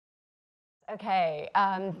Okay,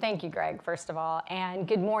 thank you, Greg, first of all, and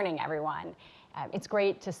good morning, everyone. It's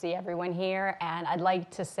great to see everyone here, and I'd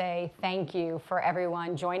like to say thank you for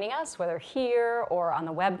everyone joining us, whether here or on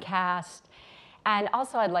the webcast. And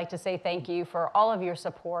also, I'd like to say thank you for all of your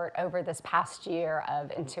support over this past year of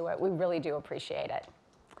Intuit. We really do appreciate it.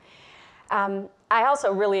 I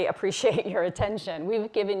also really appreciate your attention. We've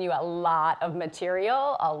given you a lot of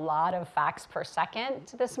material, a lot of facts per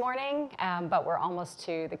second this morning, but we're almost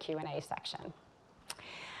to the Q&A section.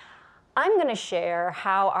 I'm going to share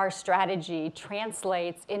how our strategy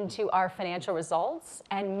translates into our financial results,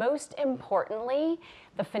 and most importantly,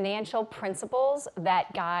 the financial principles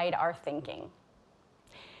that guide our thinking.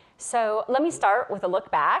 So let me start with a look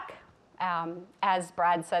back. As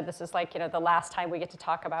Brad said, this is like the last time we get to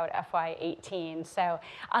talk about FY18. So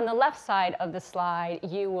on the left side of the slide,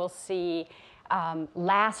 you will see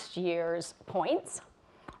last year's points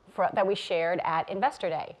that we shared at Investor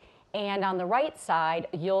Day. And on the right side,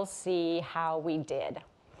 you'll see how we did.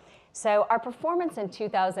 So our performance in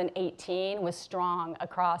 2018 was strong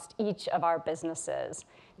across each of our businesses.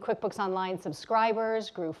 QuickBooks Online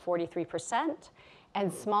subscribers grew 43%.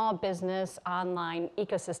 And small business online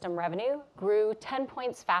ecosystem revenue grew 10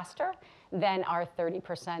 points faster than our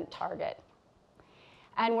 30% target.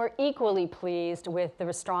 And we're equally pleased with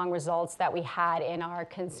the strong results that we had in our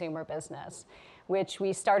consumer business, which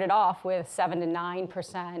we started off with 7 to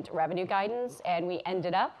 9% revenue guidance, and we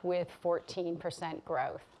ended up with 14%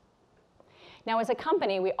 growth. Now, as a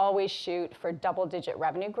company, we always shoot for double-digit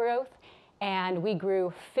revenue growth, and we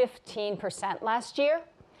grew 15% last year,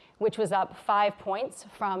 which was up 5 points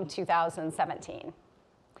from 2017.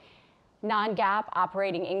 Non-GAAP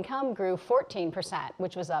operating income grew 14%,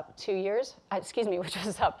 which was up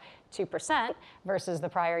 2% versus the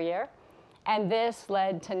prior year. And this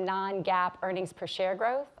led to non-GAAP earnings per share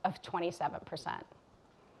growth of 27%.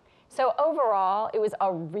 So overall, it was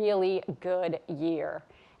a really good year.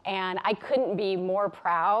 And I couldn't be more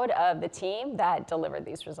proud of the team that delivered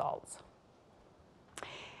these results.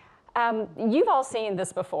 You've all seen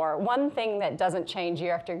this before. One thing that doesn't change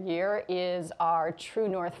year after year is our True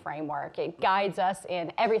North framework. It guides us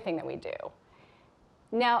in everything that we do.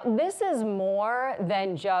 Now, this is more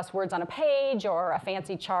than just words on a page or a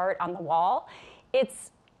fancy chart on the wall.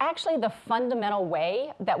 It's actually the fundamental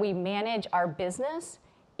way that we manage our business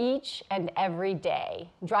each and every day,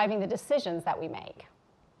 driving the decisions that we make.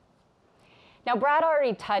 Now, Brad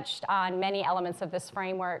already touched on many elements of this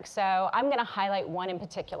framework, so I'm going to highlight one in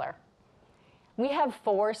particular. We have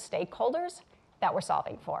 4 stakeholders that we're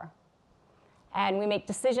solving for. And we make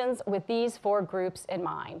decisions with these 4 groups in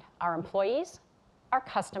mind: our employees, our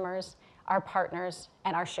customers, our partners,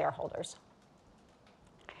 and our shareholders.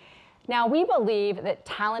 Now, we believe that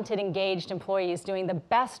talented, engaged employees doing the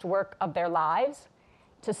best work of their lives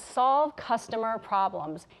to solve customer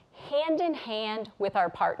problems hand in hand with our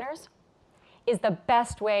partners is the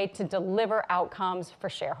best way to deliver outcomes for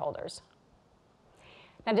shareholders.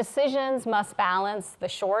 Now, decisions must balance the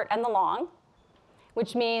short and the long,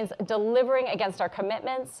 which means delivering against our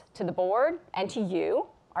commitments to the board and to you,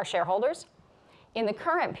 our shareholders, in the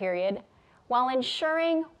current period, while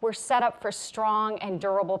ensuring we're set up for strong and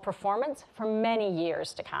durable performance for many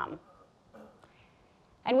years to come.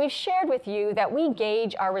 And we've shared with you that we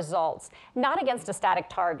gauge our results not against a static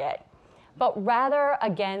target, but rather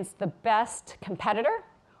against the best competitor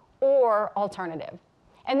or alternative.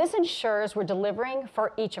 And this ensures we're delivering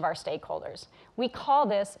for each of our stakeholders. We call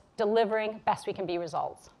this delivering best we can be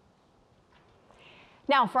results.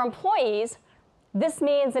 Now, for employees, this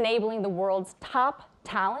means enabling the world's top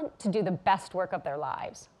talent to do the best work of their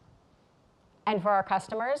lives. And for our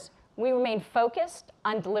customers, we remain focused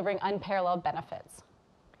on delivering unparalleled benefits.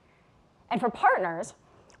 And for partners,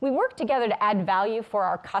 we work together to add value for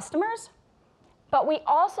our customers, but we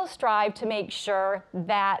also strive to make sure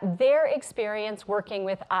that their experience working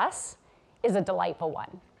with us is a delightful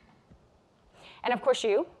one. And of course,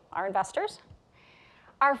 you, our investors,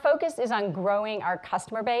 our focus is on growing our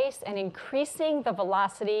customer base and increasing the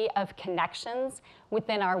velocity of connections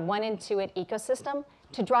within our One Intuit ecosystem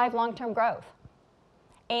to drive long-term growth.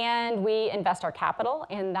 And we invest our capital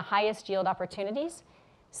in the highest yield opportunities,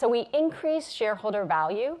 so we increase shareholder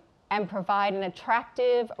value and provide an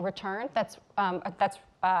attractive return that's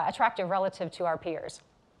attractive relative to our peers.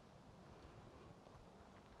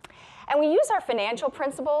 And we use our financial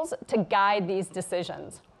principles to guide these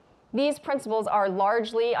decisions. These principles are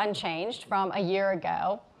largely unchanged from a year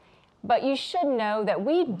ago, but you should know that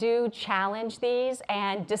we do challenge these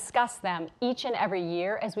and discuss them each and every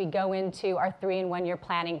year as we go into our 3- and 1-year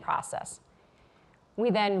planning process.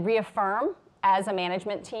 We then reaffirm as a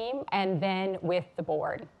management team and then with the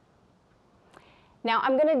board. Now,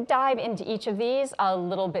 I'm going to dive into each of these a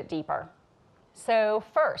little bit deeper. So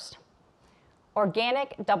first,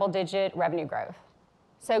 organic double-digit revenue growth.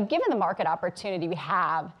 So given the market opportunity we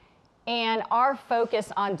have and our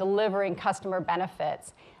focus on delivering customer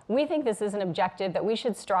benefits, we think this is an objective that we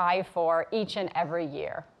should strive for each and every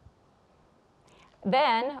year.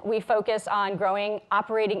 Then we focus on growing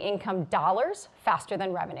operating income dollars faster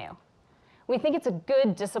than revenue. We think it's a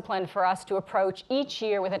good discipline for us to approach each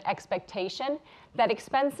year with an expectation that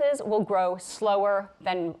expenses will grow slower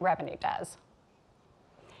than revenue does.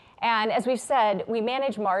 And as we've said, we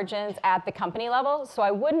manage margins at the company level, so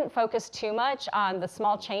I wouldn't focus too much on the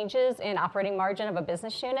small changes in operating margin of a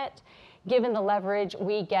business unit, given the leverage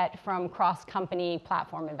we get from cross-company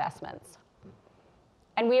platform investments.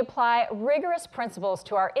 And we apply rigorous principles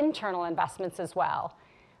to our internal investments as well.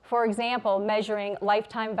 For example, measuring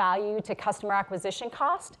lifetime value to customer acquisition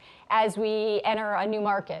cost as we enter a new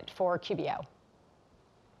market for QBO.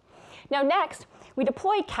 Now next, we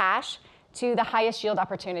deploy cash to the highest yield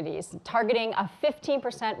opportunities, targeting a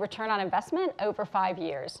 15% return on investment over 5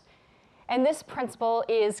 years. And this principle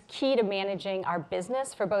is key to managing our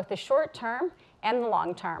business for both the short term and the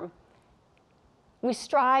long term. We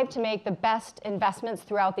strive to make the best investments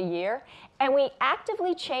throughout the year, and we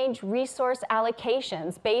actively change resource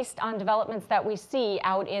allocations based on developments that we see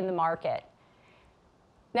out in the market.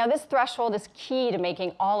 Now, this threshold is key to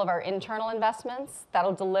making all of our internal investments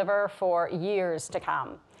that'll deliver for years to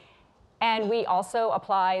come. And we also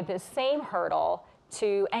apply the same hurdle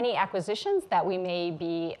to any acquisitions that we may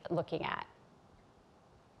be looking at.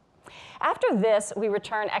 After this, we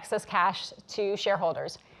return excess cash to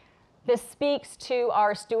shareholders. This speaks to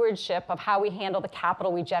our stewardship of how we handle the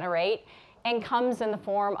capital we generate and comes in the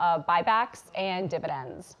form of buybacks and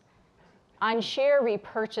dividends. On share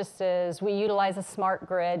repurchases, we utilize a smart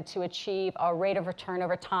grid to achieve a rate of return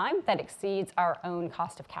over time that exceeds our own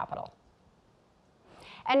cost of capital.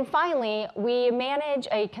 And finally, we manage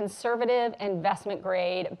a conservative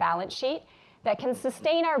investment-grade balance sheet that can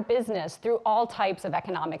sustain our business through all types of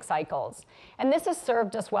economic cycles. And this has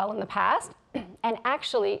served us well in the past and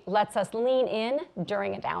actually lets us lean in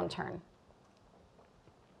during a downturn.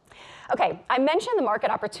 Okay, I mentioned the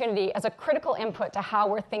market opportunity as a critical input to how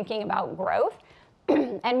we're thinking about growth,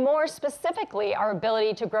 and more specifically, our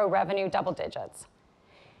ability to grow revenue double digits.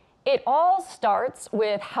 It all starts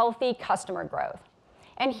with healthy customer growth.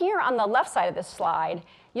 And here on the left side of this slide,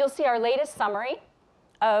 you'll see our latest summary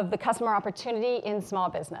of the customer opportunity in small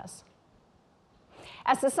business.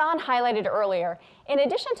 As Sasan highlighted earlier, in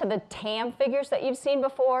addition to the TAM figures that you've seen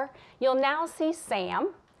before, you'll now see SAM,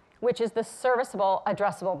 which is the serviceable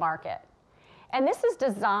addressable market. And this is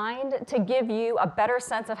designed to give you a better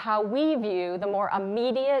sense of how we view the more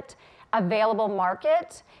immediate available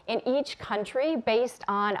market in each country based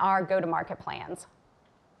on our go-to-market plans.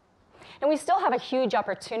 And we still have a huge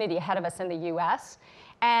opportunity ahead of us in the US,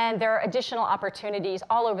 and there are additional opportunities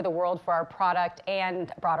all over the world for our product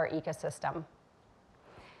and broader ecosystem.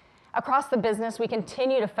 Across the business, we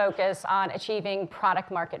continue to focus on achieving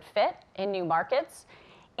product market fit in new markets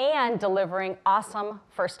and delivering awesome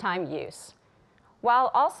first-time use,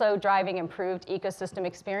 while also driving improved ecosystem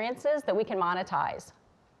experiences that we can monetize.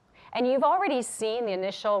 And you've already seen the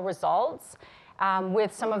initial results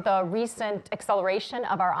with some of the recent acceleration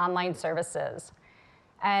of our online services.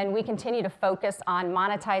 And we continue to focus on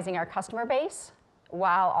monetizing our customer base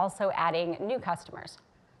while also adding new customers.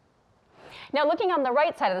 Now, looking on the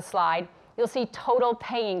right side of the slide, you'll see total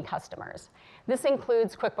paying customers. This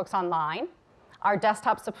includes QuickBooks Online, our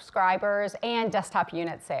desktop subscribers, and desktop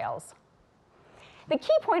unit sales. The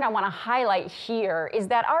key point I want to highlight here is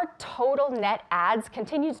that our total net adds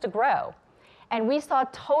continues to grow. And we saw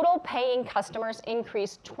total paying customers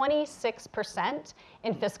increase 26%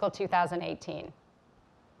 in fiscal 2018.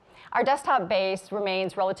 Our desktop base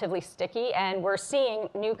remains relatively sticky, and we're seeing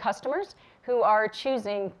new customers who are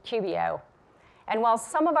choosing QBO. And while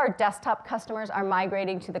some of our desktop customers are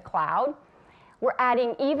migrating to the cloud, we're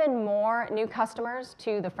adding even more new customers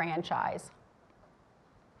to the franchise.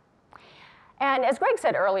 And as Greg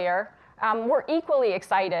said earlier, we're equally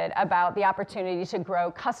excited about the opportunity to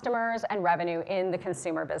grow customers and revenue in the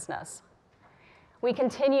consumer business. We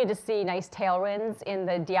continue to see nice tailwinds in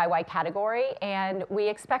the DIY category, and we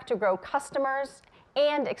expect to grow customers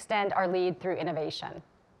and extend our lead through innovation.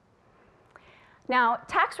 Now,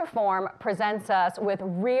 tax reform presents us with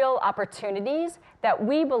real opportunities that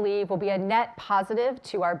we believe will be a net positive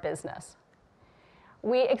to our business.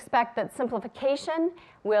 We expect that simplification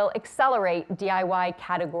will accelerate DIY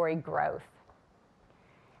category growth.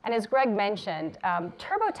 And as Greg mentioned,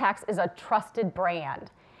 TurboTax is a trusted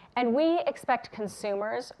brand, And we expect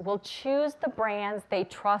consumers will choose the brands they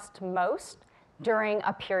trust most during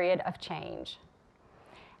a period of change.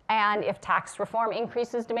 And if tax reform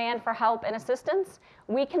increases demand for help and assistance,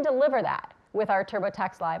 we can deliver that with our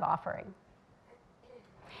TurboTax Live offering.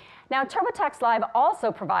 Now, TurboTax Live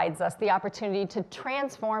also provides us the opportunity to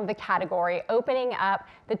transform the category, opening up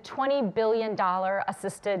the $20 billion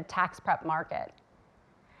assisted tax prep market.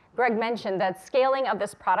 Greg mentioned that scaling of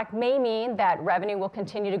this product may mean that revenue will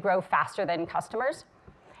continue to grow faster than customers.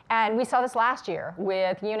 And we saw this last year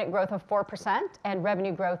with unit growth of 4% and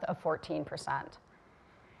revenue growth of 14%.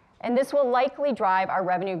 And this will likely drive our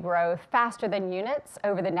revenue growth faster than units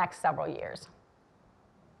over the next several years.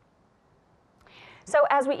 So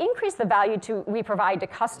as we increase the value we provide to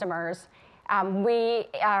customers, we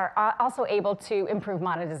are also able to improve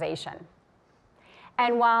monetization.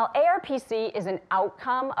 And while ARPC is an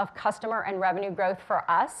outcome of customer and revenue growth for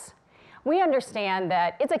us, we understand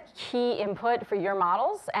that it's a key input for your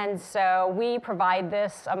models, and so we provide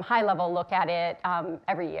this high-level look at it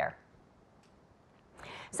every year.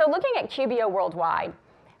 So looking at QBO worldwide,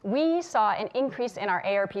 we saw an increase in our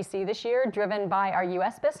ARPC this year driven by our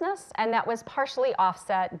US business, and that was partially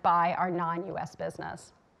offset by our non-US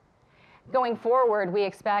business. Going forward, we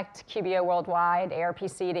expect QBO worldwide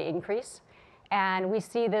ARPC to increase, and we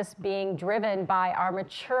see this being driven by our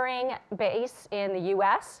maturing base in the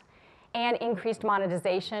US and increased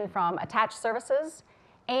monetization from attached services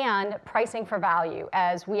and pricing for value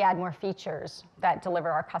as we add more features that deliver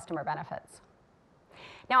our customer benefits.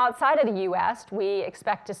 Now, outside of the US, we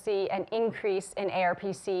expect to see an increase in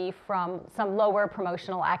ARPC from some lower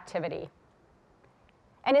promotional activity.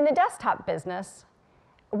 And in the desktop business,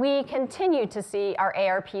 we continue to see our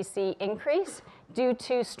ARPC increase due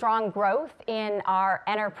to strong growth in our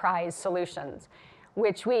enterprise solutions,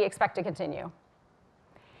 which we expect to continue.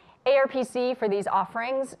 ARPC for these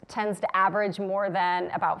offerings tends to average more than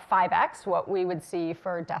about 5x what we would see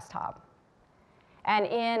for desktop. And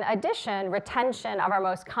in addition, retention of our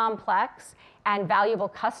most complex and valuable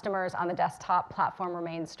customers on the desktop platform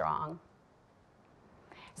remains strong.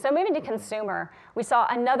 So moving to consumer, we saw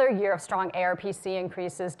another year of strong ARPC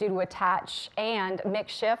increases due to attach and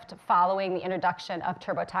mix shift following the introduction of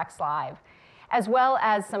TurboTax Live, as well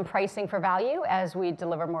as some pricing for value as we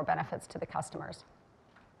deliver more benefits to the customers.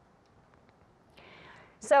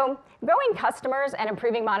 So growing customers and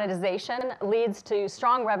improving monetization leads to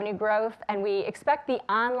strong revenue growth, and we expect the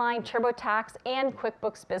online TurboTax and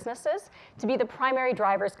QuickBooks businesses to be the primary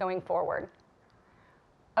drivers going forward.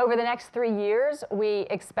 Over the next 3 years, we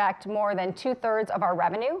expect more than 2/3 of our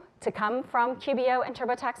revenue to come from QBO and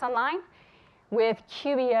TurboTax Online, with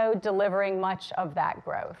QBO delivering much of that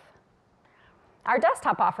growth. Our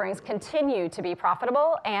desktop offerings continue to be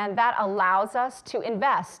profitable, and that allows us to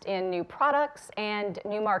invest in new products and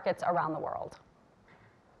new markets around the world.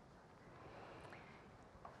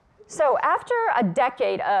 So after a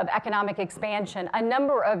decade of economic expansion, a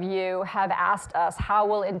number of you have asked us how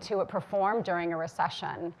will Intuit perform during a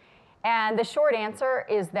recession. And the short answer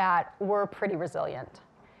is that we're pretty resilient.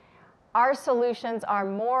 Our solutions are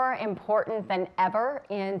more important than ever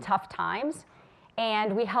in tough times,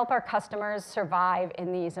 and we help our customers survive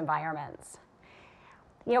in these environments.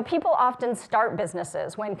 You know, people often start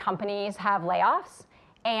businesses when companies have layoffs,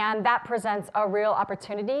 and that presents a real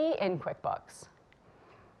opportunity in QuickBooks.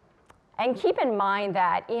 And keep in mind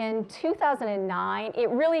that in 2009, it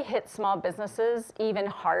really hit small businesses even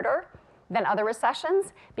harder than other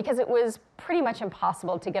recessions because it was pretty much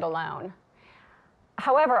impossible to get a loan.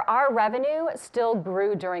 However, our revenue still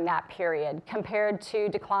grew during that period compared to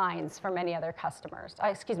declines for many other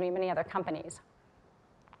many other companies.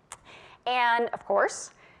 And of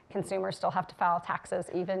course, consumers still have to file taxes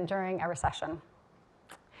even during a recession.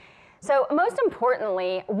 So most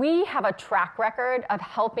importantly, we have a track record of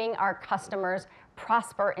helping our customers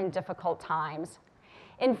prosper in difficult times.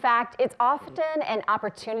 In fact, it's often an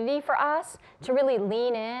opportunity for us to really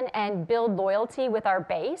lean in and build loyalty with our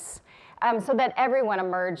base so that everyone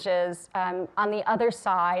emerges on the other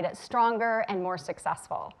side stronger and more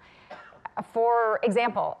successful. For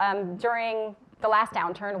example, during the last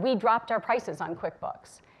downturn, we dropped our prices on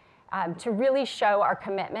QuickBooks to really show our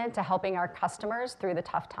commitment to helping our customers through the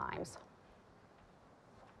tough times.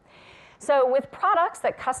 So with products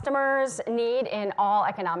that customers need in all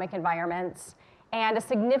economic environments, and a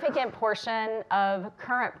significant portion of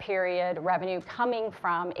current period revenue coming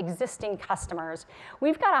from existing customers,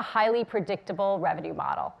 we've got a highly predictable revenue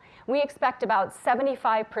model. We expect about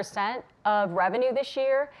 75% of revenue this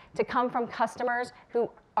year to come from customers who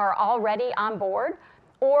are already on board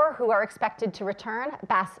or who are expected to return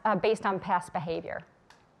based on past behavior.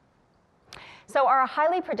 So our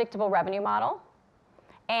highly predictable revenue model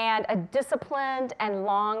and a disciplined and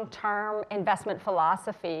long-term investment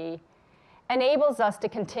philosophy enables us to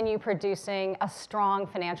continue producing a strong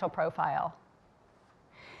financial profile.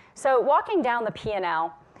 So walking down the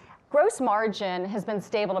P&L, gross margin has been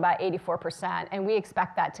stable at about 84%, and we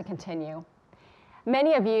expect that to continue.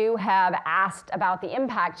 Many of you have asked about the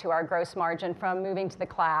impact to our gross margin from moving to the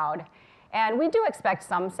cloud. And we do expect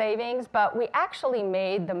some savings, but we actually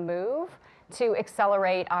made the move to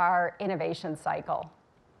accelerate our innovation cycle.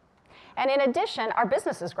 And in addition, our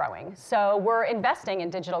business is growing. So we're investing in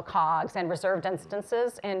digital COGS and reserved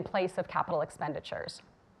instances in place of capital expenditures.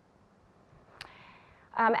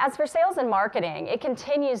 As for sales and marketing, it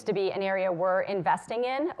continues to be an area we're investing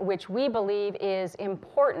in, which we believe is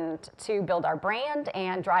important to build our brand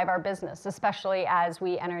and drive our business, especially as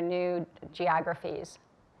we enter new geographies.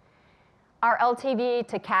 Our LTV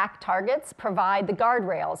to CAC targets provide the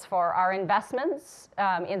guardrails for our investments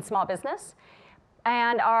in small business,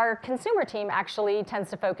 and our consumer team actually tends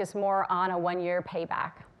to focus more on a one-year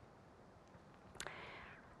payback.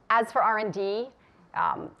 As for R&D,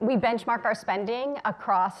 we benchmark our spending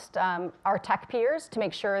across our tech peers to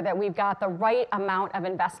make sure that we've got the right amount of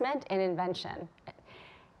investment in innovation,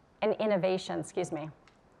 excuse me.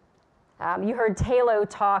 You heard Taylo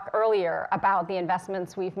talk earlier about the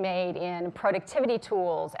investments we've made in productivity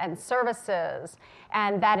tools and services,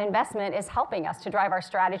 and that investment is helping us to drive our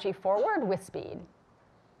strategy forward with speed.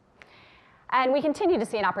 And we continue to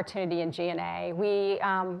see an opportunity in G&A. We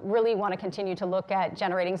really want to continue to look at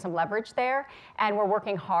generating some leverage there, and we're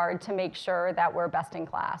working hard to make sure that we're best in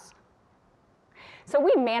class. So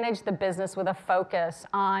we manage the business with a focus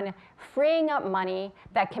on freeing up money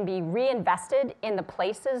that can be reinvested in the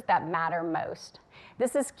places that matter most.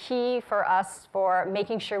 This is key for us for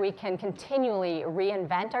making sure we can continually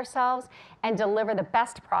reinvent ourselves and deliver the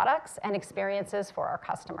best products and experiences for our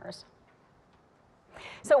customers.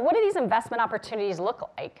 So what do these investment opportunities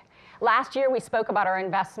look like? Last year, we spoke about our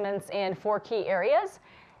investments in 4 key areas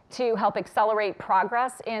to help accelerate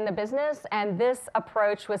progress in the business, and this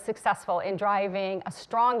approach was successful in driving a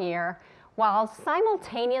strong year while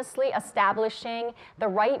simultaneously establishing the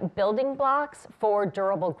right building blocks for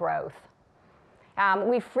durable growth.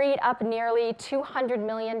 We freed up nearly $200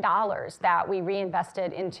 million that we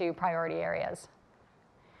reinvested into priority areas.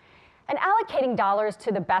 And allocating dollars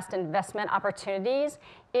to the best investment opportunities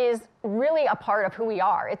is really a part of who we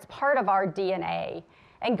are. It's part of our DNA.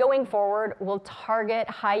 And going forward, we'll target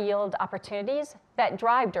high-yield opportunities that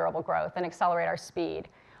drive durable growth and accelerate our speed,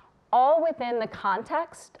 all within the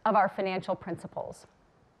context of our financial principles.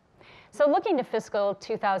 So looking to fiscal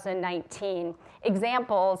 2019,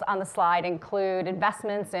 examples on the slide include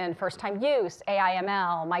investments in first-time use,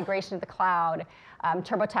 AI/ML, migration to the cloud,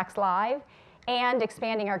 TurboTax Live, and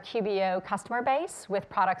expanding our QBO customer base with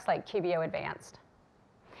products like QBO Advanced.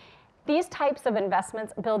 These types of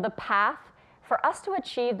investments build the path for us to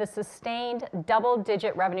achieve the sustained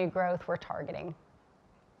double-digit revenue growth we're targeting.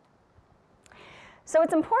 So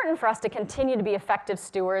it's important for us to continue to be effective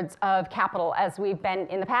stewards of capital as we've been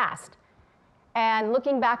in the past. And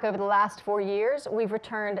looking back over the last 4 years, we've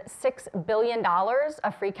returned $6 billion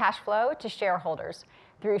of free cash flow to shareholders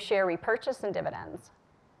through share repurchase and dividends.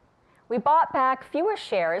 We bought back fewer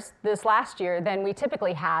shares this last year than we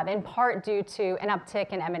typically have, in part due to an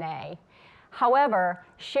uptick in M&A. However,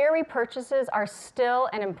 share repurchases are still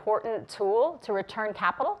an important tool to return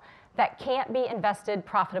capital that can't be invested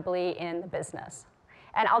profitably in the business.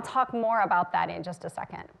 And I'll talk more about that in just a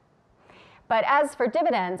second. But as for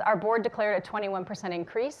dividends, our board declared a 21%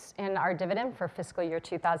 increase in our dividend for fiscal year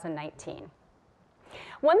 2019.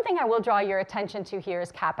 One thing I will draw your attention to here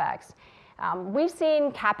is CapEx. We've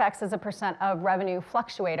seen CapEx as a percent of revenue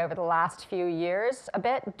fluctuate over the last few years a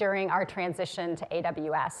bit during our transition to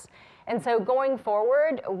AWS. And so going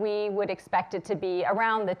forward, we would expect it to be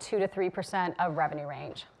around the 2 to 3% of revenue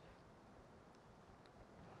range.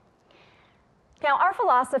 Now, our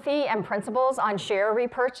philosophy and principles on share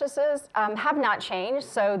repurchases have not changed,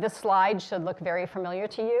 so this slide should look very familiar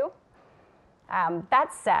to you.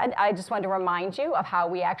 That said, I just want to remind you of how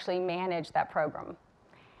we actually manage that program.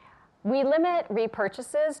 We limit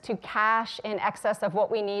repurchases to cash in excess of what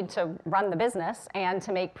we need to run the business and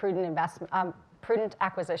to make prudent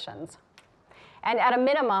acquisitions. And at a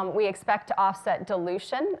minimum, we expect to offset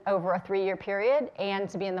dilution over a 3-year period and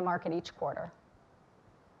to be in the market each quarter.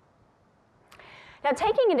 Now,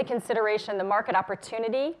 taking into consideration the market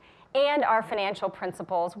opportunity and our financial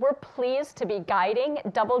principles, we're pleased to be guiding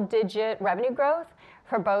double-digit revenue growth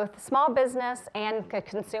for both small business and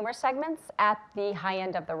consumer segments at the high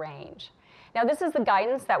end of the range. Now, this is the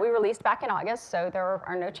guidance that we released back in August, so there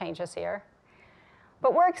are no changes here.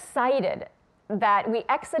 But we're excited that we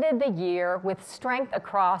exited the year with strength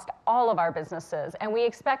across all of our businesses, and we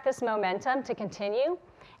expect this momentum to continue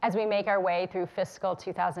as we make our way through fiscal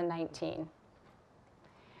 2019.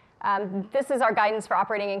 This is our guidance for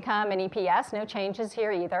operating income and EPS, no changes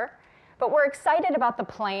here either. But we're excited about the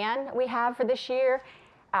plan we have for this year.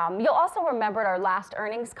 You'll also remember at our last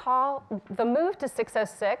earnings call, the move to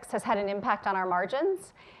 606 has had an impact on our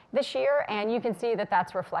margins this year, and you can see that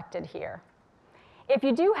that's reflected here. If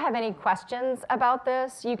you do have any questions about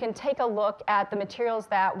this, you can take a look at the materials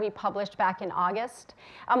that we published back in August,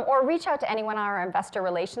 or reach out to anyone on our investor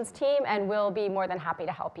relations team, and we'll be more than happy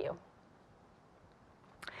to help you.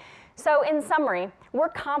 So in summary, we're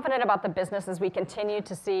confident about the business as we continue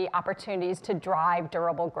to see opportunities to drive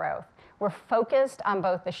durable growth. We're focused on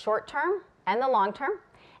both the short term and the long term,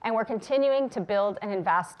 and we're continuing to build and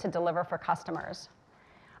invest to deliver for customers.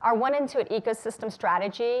 Our One Intuit ecosystem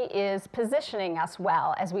strategy is positioning us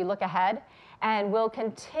well as we look ahead, and we'll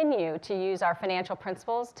continue to use our financial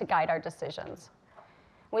principles to guide our decisions.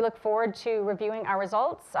 We look forward to reviewing our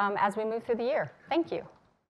results as we move through the year. Thank you.